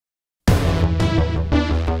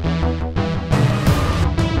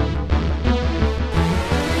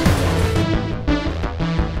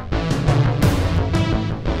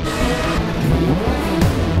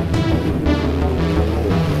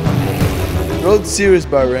Road Series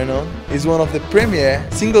by Renault is one of the premier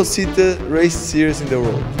single-seater race series in the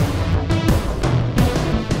world.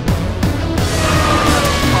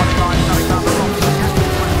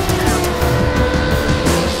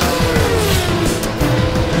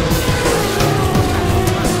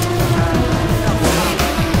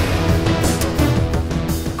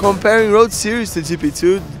 Comparing Road Series to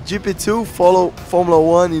GP2, GP2 follow Formula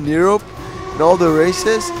 1 in Europe in all the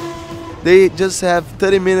races. They just have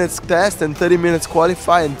 30 minutes test and 30 minutes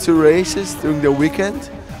qualify in 2 races during the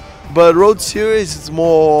weekend. But Road Series is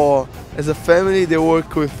more as a family. They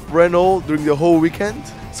work with Renault during the whole weekend.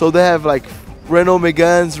 So they have like Renault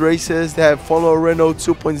Megane's races, they have Formula Renault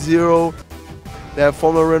 2.0, they have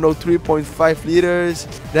Formula Renault 3.5 liters,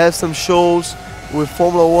 they have some shows with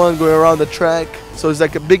Formula 1 going around the track. So it's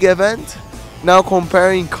like a big event. Now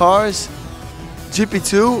comparing cars,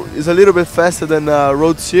 GP2 is a little bit faster than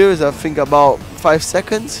Road Series, I think about 5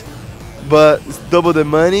 seconds, but it's double the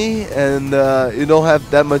money and you don't have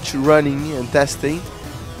that much running and testing.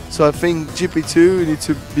 So I think GP2 you need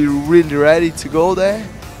to be really ready to go there,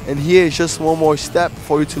 and here is just one more step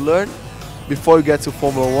for you to learn before you get to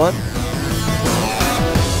Formula 1.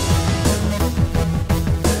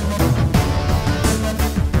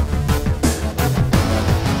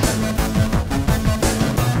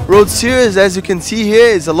 Road Series, as you can see here,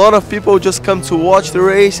 is a lot of people just come to watch the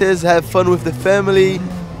races, have fun with the family,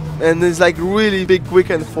 and it's like really big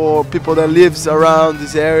weekend for people that lives around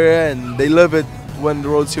this area, and they love it when the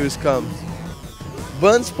Road Series comes.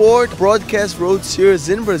 Band Sport broadcasts Road Series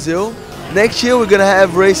in Brazil. Next year we're gonna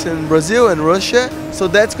have race in Brazil and Russia, so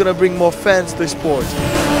that's gonna bring more fans to the sport.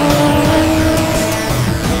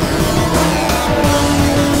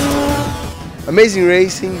 Amazing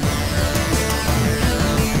racing.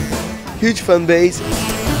 Huge fan base.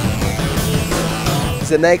 It's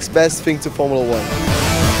the next best thing to Formula 1.